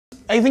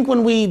I think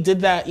when we did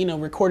that,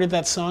 recorded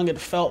that song, it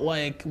felt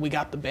like we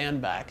got the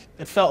band back.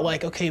 It felt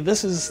like, okay,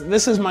 this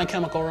is My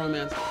Chemical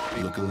Romance.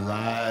 Look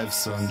alive,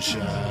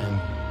 sunshine.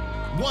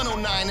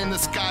 109 in the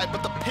sky,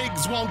 but the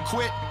pigs won't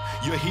quit.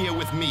 You're here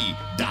with me,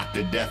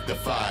 Dr. Death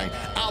Defying.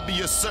 I'll be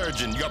your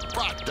surgeon, your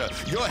proctor,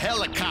 your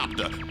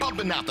helicopter,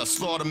 bumping out the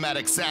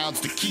slaughtermatic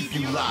sounds to keep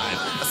you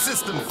live. A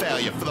system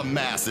failure for the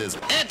masses,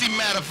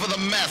 antimatter for the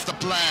master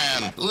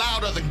plan.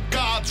 Louder than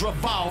God's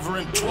revolver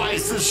and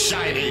twice as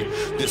shiny.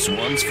 This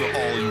one's for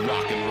all you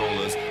rock and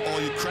rollers, all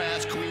you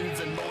crash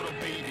queens and motor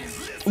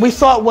babies. We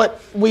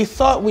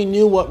thought we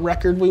knew what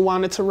record we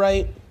wanted to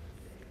write.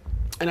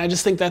 And I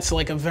just think that's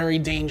like a very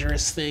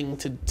dangerous thing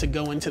to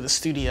go into the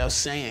studio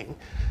saying.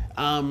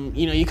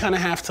 You kind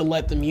of have to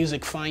let the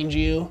music find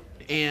you.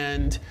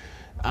 And,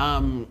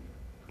 I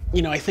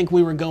think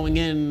we were going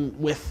in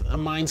with a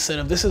mindset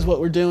of this is what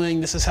we're doing,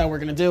 this is how we're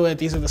going to do it,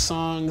 these are the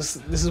songs,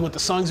 this is what the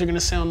songs are going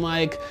to sound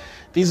like,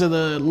 these are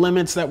the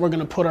limits that we're going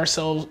to put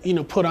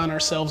on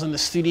ourselves in the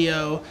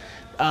studio.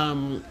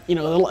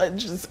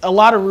 Just a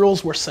lot of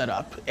rules were set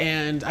up.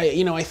 And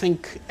I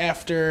think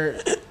after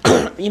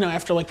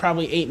after like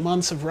probably 8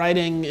 months of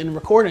writing and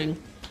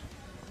recording,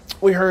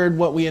 we heard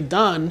what we had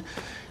done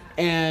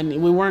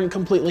and we weren't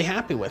completely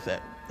happy with it.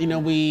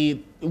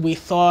 We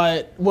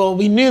thought, well,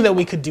 we knew that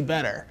we could do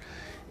better.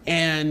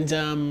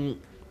 And,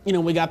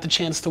 we got the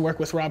chance to work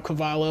with Rob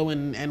Cavallo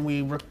and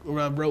we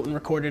wrote and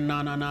recorded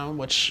Na Na Na,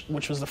 which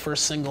was the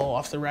first single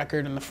off the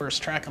record and the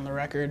first track on the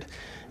record.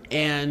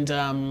 And,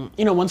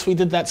 once we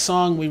did that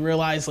song, we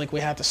realized like we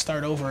had to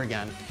start over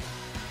again.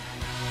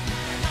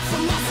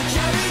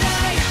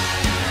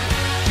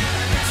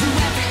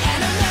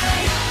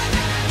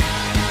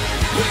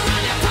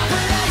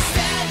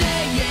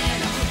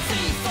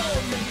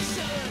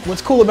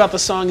 What's cool about the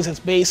song is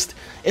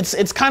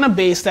it's kind of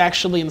based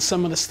actually in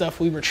some of the stuff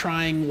we were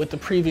trying with the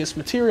previous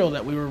material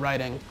that we were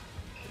writing.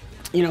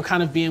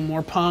 Kind of being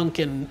more punk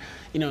and,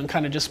 and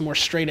kind of just more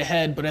straight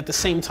ahead. But at the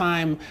same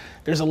time,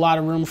 there's a lot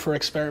of room for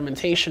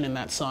experimentation in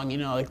that song.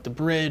 Like the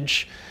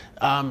bridge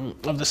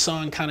of the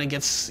song kind of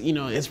gets,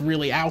 is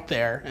really out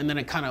there. And then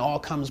it kind of all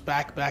comes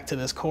back to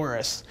this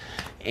chorus.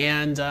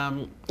 And,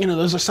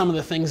 those are some of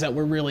the things that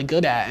we're really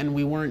good at and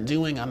we weren't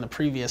doing on the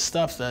previous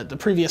stuff. The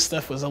previous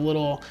stuff was a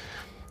little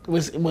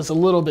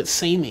bit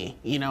samey,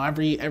 and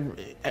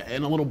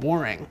a little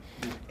boring.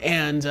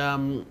 And,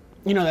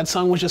 that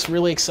song was just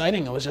really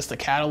exciting. It was just a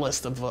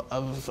catalyst of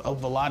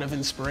a lot of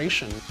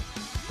inspiration. Let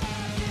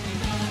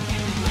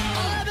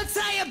me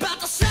tell you about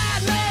the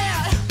sad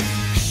man.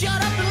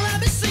 Shut up and let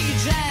me see your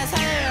jazz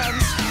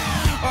hands.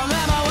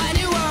 Remember when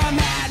you were a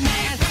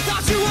madman?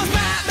 Thought you was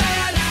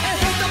Batman and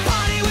hit the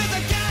party with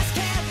a gas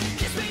can.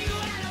 Kiss me, you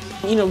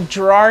had a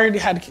Gerard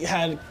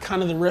had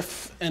kind of the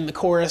riff and the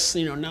chorus,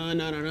 na na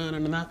na na na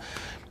na.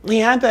 He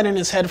had that in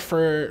his head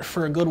for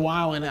a good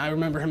while, and I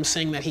remember him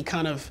saying that he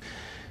kept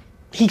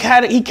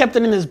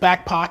it in his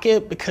back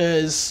pocket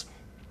because,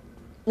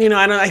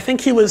 I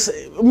think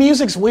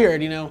music's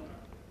weird,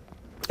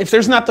 If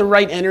there's not the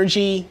right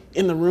energy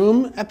in the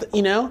room,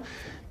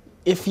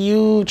 if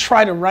you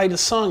try to write a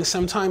song,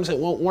 sometimes it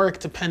won't work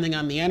depending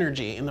on the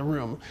energy in the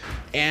room.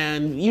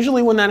 And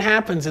usually when that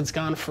happens, it's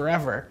gone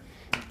forever.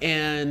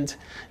 And,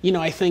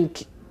 I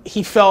think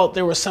he felt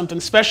there was something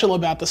special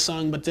about the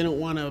song, but didn't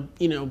want to,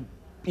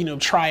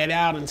 try it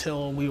out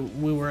until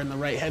we were in the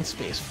right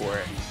headspace for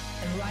it.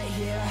 And right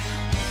here,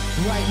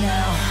 right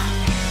now,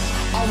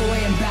 all the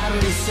way in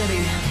Battery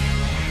City,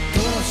 the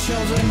little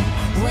children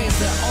raise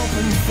their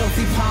open,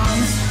 filthy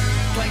palms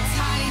like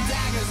tiny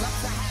daggers up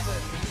to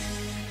heaven.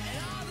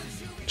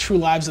 True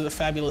Lives of the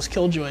Fabulous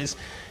Killjoys,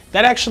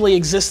 that actually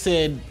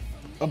existed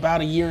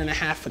about 1.5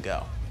 years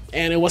ago.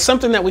 And it was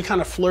something that we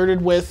kind of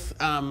flirted with.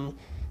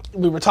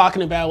 We were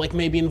talking about like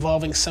maybe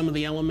involving some of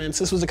the elements.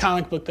 This was a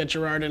comic book that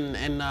Gerard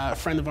and a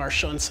friend of ours,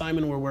 Sean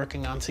Simon, were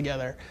working on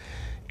together.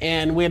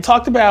 And we had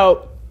talked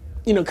about,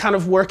 kind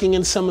of working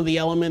in some of the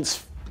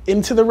elements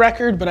into the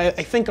record, but I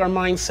think our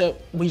mindset,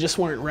 we just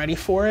weren't ready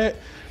for it.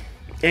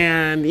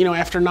 And,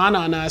 after Na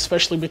Na Na,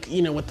 especially,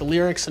 with the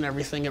lyrics and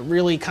everything,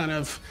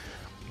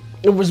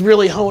 it was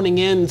really honing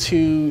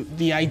into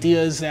the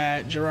ideas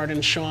that Gerard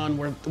and Sean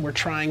were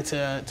trying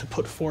to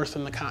put forth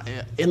in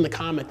the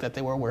comic that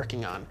they were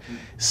working on.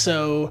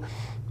 So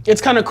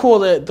it's kind of cool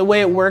that the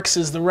way it works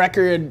is the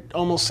record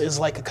almost is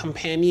like a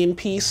companion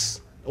piece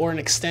or an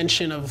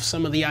extension of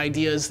some of the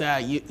ideas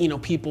that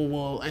people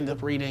will end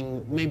up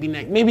reading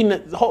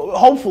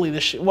hopefully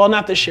this year. Well,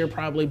 not this year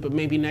probably, but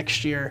maybe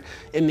next year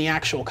in the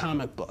actual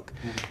comic book.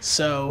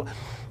 So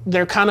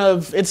they're kind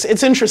of, it's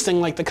interesting,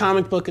 like the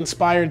comic book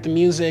inspired the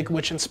music,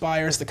 which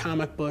inspires the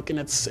comic book, and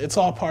it's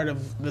all part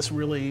of this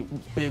really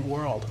big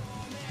world.